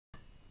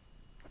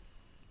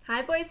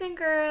Hi boys and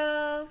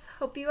girls,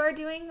 hope you are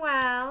doing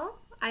well.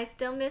 I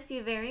still miss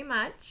you very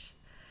much.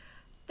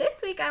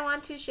 This week I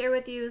want to share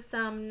with you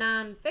some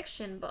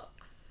nonfiction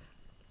books.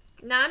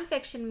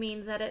 Nonfiction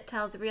means that it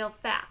tells real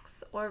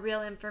facts or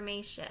real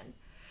information.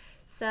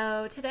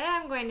 So today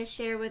I'm going to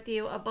share with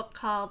you a book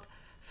called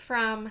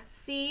From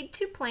Seed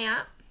to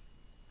Plant,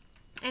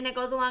 and it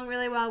goes along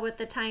really well with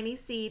The Tiny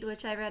Seed,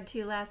 which I read to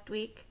you last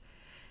week.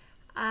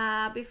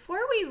 Before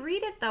we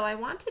read it though, I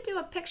want to do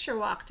a picture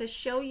walk to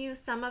show you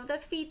some of the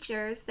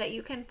features that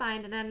you can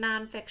find in a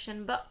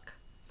nonfiction book.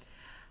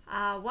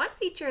 One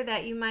feature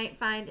that you might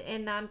find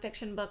in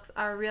nonfiction books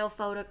are real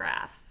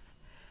photographs.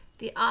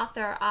 The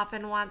author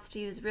often wants to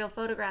use real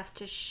photographs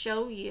to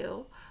show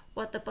you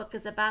what the book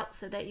is about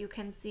so that you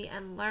can see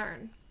and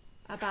learn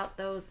about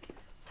those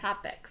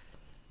topics.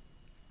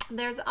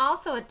 There's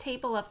also a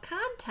table of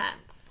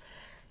contents.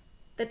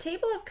 The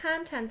table of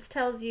contents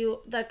tells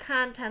you the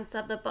contents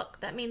of the book.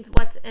 That means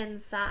what's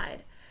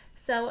inside.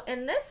 So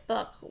in this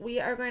book, we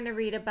are going to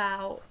read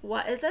about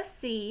what is a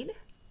seed,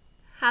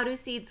 how do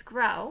seeds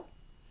grow,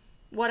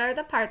 what are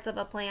the parts of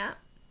a plant,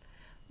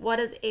 what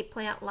is a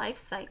plant life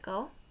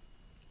cycle,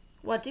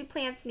 what do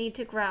plants need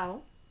to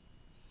grow,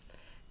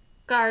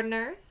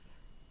 gardeners,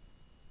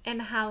 and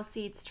how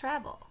seeds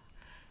travel.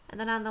 And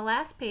then on the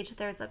last page,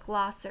 there's a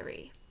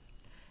glossary.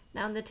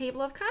 Now in the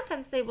table of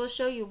contents, they will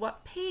show you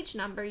what page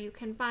number you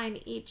can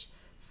find each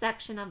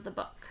section of the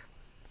book.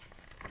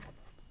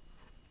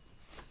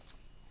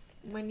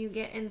 When you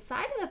get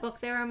inside of the book,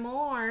 there are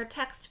more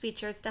text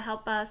features to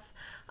help us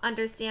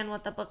understand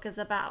what the book is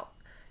about.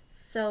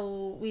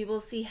 So we will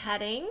see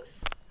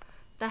headings.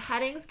 The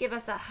headings give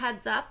us a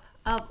heads up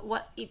of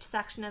what each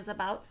section is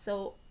about.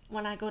 So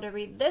when I go to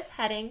read this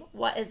heading,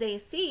 what is a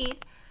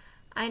seed,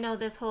 I know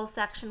this whole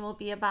section will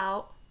be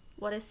about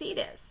what a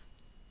seed is.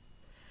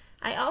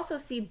 I also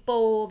see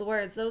bold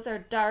words. Those are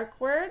dark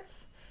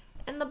words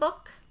in the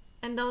book,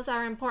 and those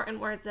are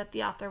important words that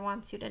the author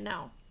wants you to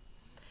know.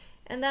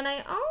 And then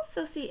I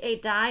also see a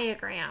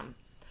diagram.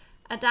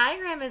 A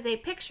diagram is a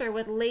picture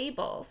with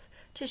labels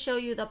to show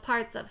you the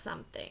parts of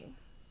something.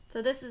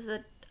 So this is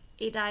a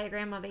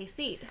diagram of a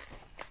seed.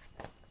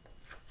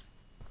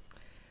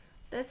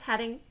 This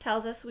heading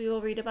tells us we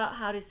will read about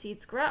how do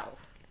seeds grow.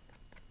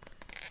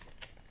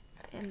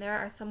 And there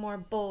are some more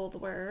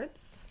bold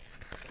words.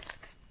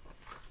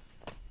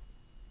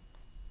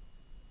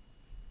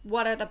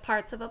 What are the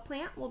parts of a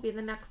plant will be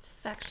the next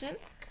section.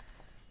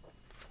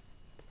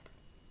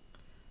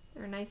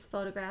 There are nice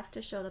photographs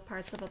to show the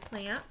parts of a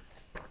plant.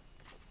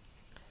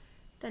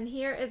 Then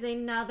here is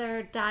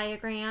another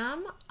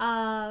diagram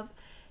of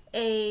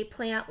a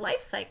plant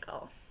life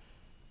cycle.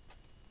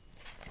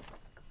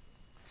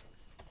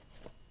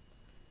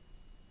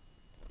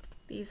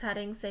 These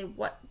headings say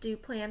what do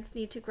plants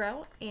need to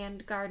grow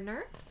and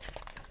gardeners,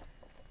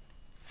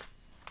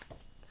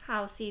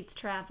 how seeds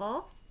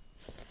travel.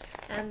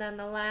 And then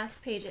the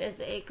last page is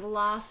a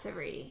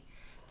glossary.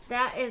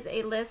 That is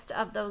a list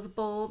of those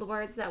bold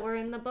words that were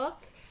in the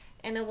book,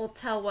 and it will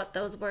tell what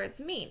those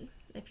words mean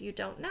if you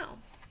don't know.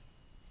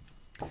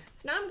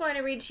 So now I'm going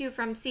to read to you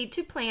From Seed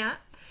to Plant.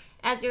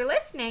 As you're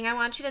listening, I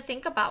want you to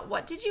think about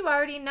what did you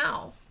already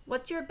know?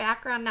 What's your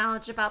background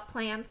knowledge about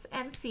plants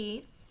and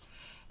seeds?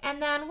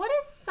 And then what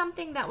is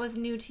something that was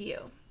new to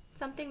you?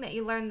 Something that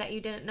you learned that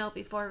you didn't know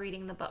before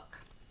reading the book.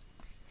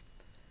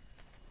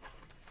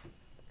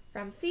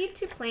 From seed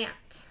to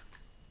plant.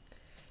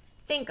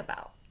 Think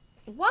about,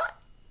 what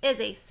is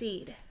a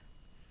seed?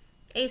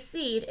 A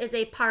seed is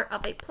a part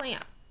of a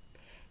plant.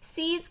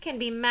 Seeds can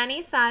be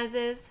many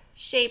sizes,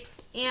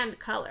 shapes, and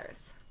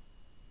colors.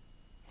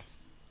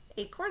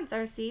 Acorns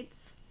are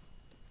seeds.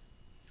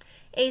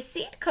 A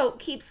seed coat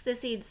keeps the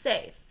seed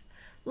safe.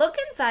 Look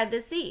inside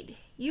the seed.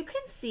 You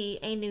can see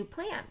a new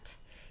plant.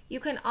 You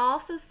can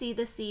also see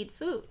the seed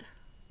food.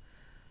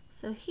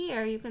 So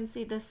here you can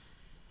see the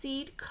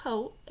seed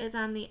coat is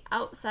on the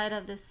outside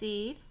of the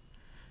seed,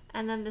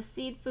 and then the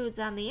seed food's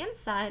on the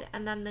inside,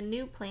 and then the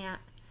new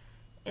plant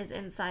is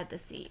inside the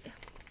seed.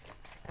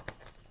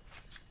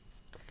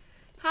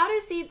 How do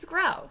seeds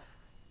grow?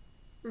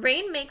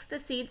 Rain makes the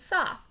seed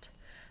soft.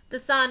 The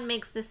sun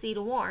makes the seed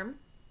warm.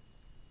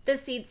 The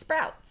seed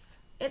sprouts.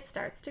 It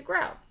starts to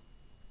grow.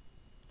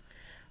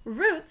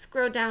 Roots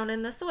grow down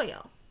in the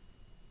soil.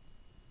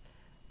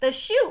 The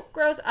shoot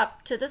grows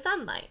up to the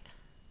sunlight.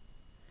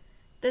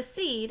 The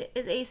seed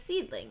is a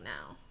seedling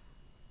now.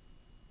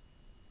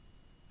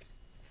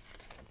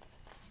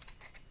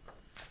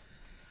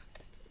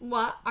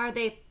 What are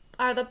the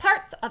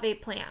parts of a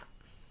plant?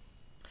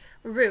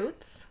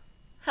 Roots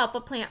help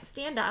a plant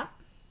stand up.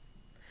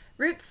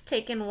 Roots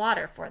take in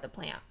water for the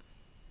plant.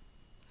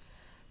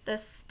 The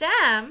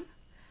stem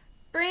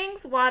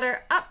brings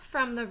water up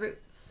from the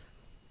roots.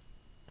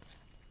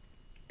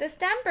 The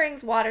stem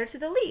brings water to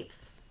the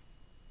leaves.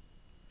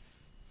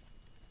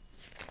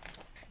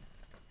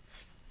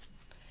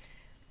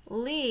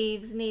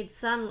 Leaves need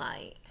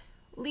sunlight.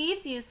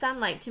 Leaves use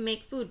sunlight to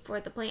make food for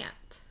the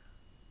plant.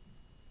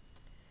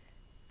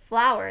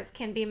 Flowers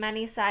can be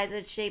many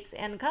sizes, shapes,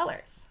 and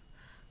colors.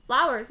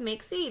 Flowers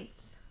make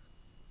seeds.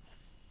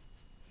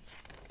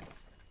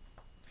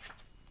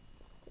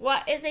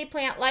 What is a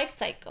plant life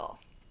cycle?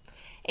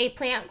 A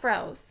plant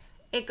grows.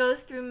 It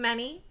goes through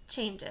many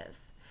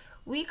changes.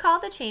 We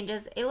call the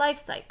changes a life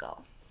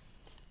cycle.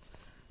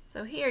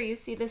 So here you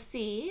see the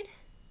seed,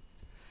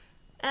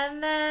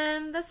 and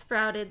then the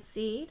sprouted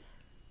seed,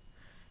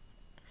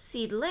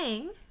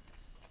 seedling,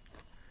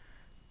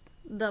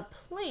 the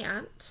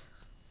plant,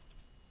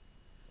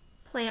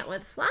 plant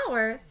with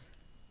flowers,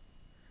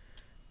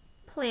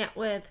 plant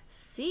with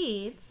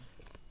seeds,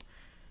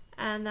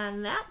 and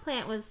then that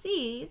plant with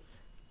seeds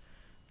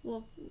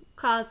will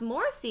cause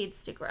more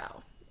seeds to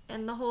grow,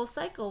 and the whole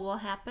cycle will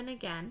happen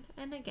again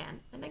and again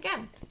and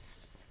again.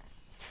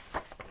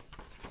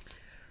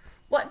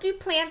 What do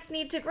plants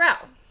need to grow?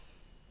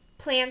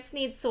 Plants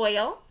need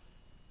soil.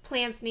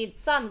 Plants need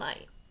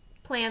sunlight.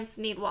 Plants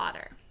need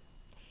water.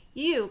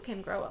 You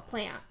can grow a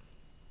plant.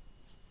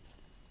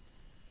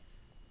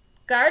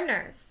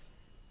 Gardeners.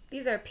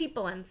 These are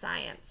people in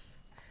science.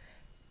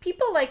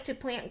 People like to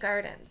plant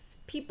gardens.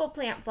 People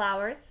plant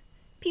flowers.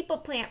 People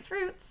plant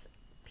fruits.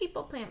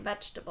 People plant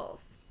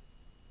vegetables.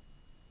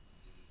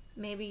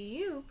 Maybe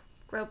you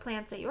grow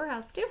plants at your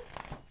house too.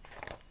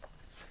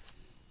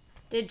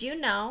 Did you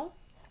know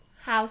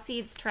how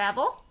seeds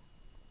travel?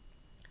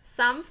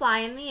 Some fly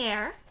in the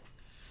air.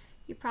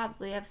 You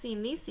probably have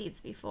seen these seeds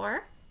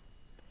before.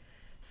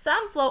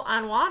 Some float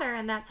on water,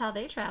 and that's how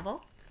they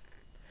travel.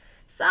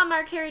 Some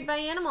are carried by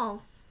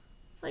animals,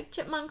 like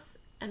chipmunks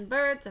and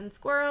birds and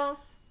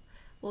squirrels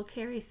will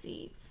carry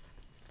seeds.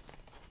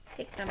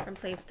 Take them from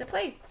place to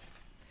place.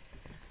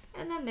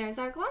 And then there's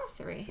our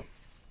glossary.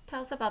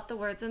 Tells about the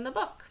words in the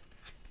book.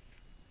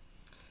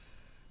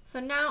 So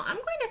now I'm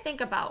going to think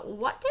about,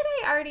 what did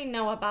I already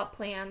know about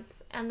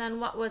plants, and then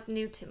what was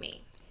new to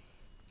me?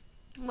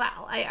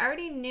 Well, I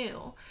already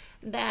knew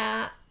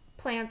that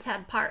plants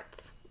had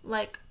parts,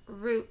 like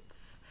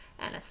roots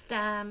and a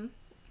stem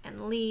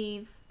and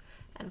leaves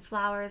and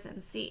flowers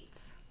and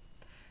seeds.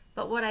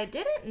 But what I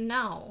didn't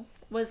know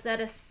was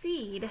that a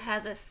seed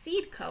has a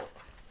seed coat.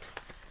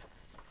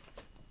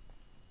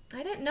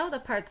 I didn't know the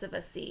parts of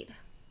a seed.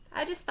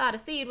 I just thought a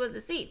seed was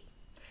a seed.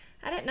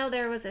 I didn't know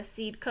there was a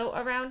seed coat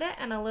around it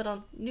and a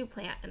little new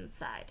plant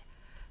inside.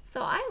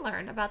 So I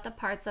learned about the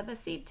parts of a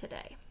seed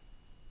today.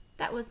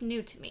 That was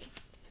new to me.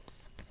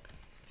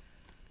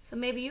 So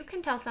maybe you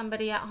can tell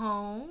somebody at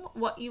home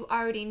what you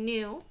already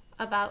knew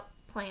about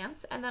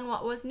plants and then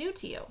what was new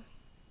to you.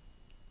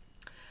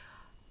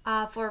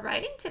 For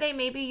writing today,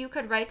 maybe you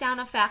could write down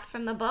a fact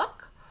from the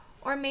book,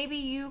 or maybe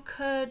you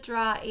could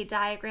draw a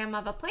diagram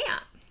of a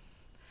plant.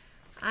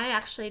 I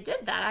actually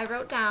did that. I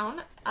wrote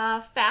down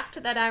a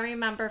fact that I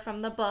remember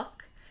from the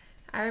book.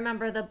 I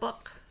remember the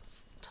book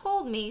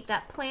told me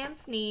that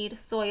plants need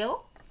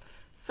soil,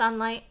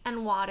 sunlight,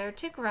 and water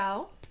to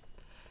grow.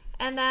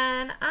 And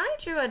then I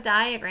drew a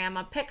diagram,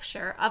 a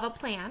picture of a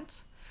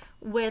plant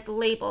with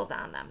labels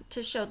on them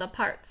to show the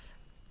parts.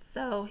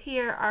 So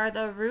here are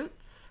the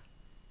roots,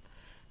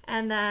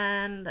 and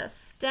then the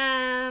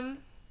stem,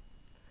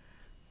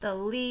 the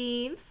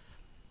leaves,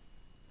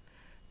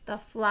 the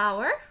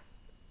flower,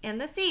 and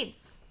the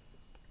seeds.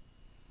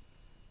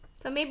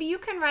 So maybe you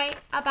can write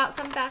about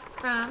some facts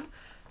from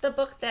the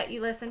book that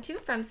you listened to,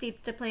 From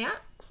Seeds to Plant.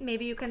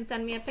 Maybe you can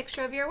send me a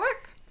picture of your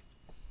work.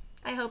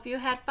 I hope you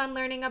had fun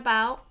learning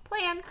about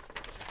plants.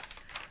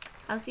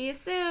 I'll see you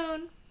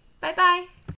soon. Bye-bye.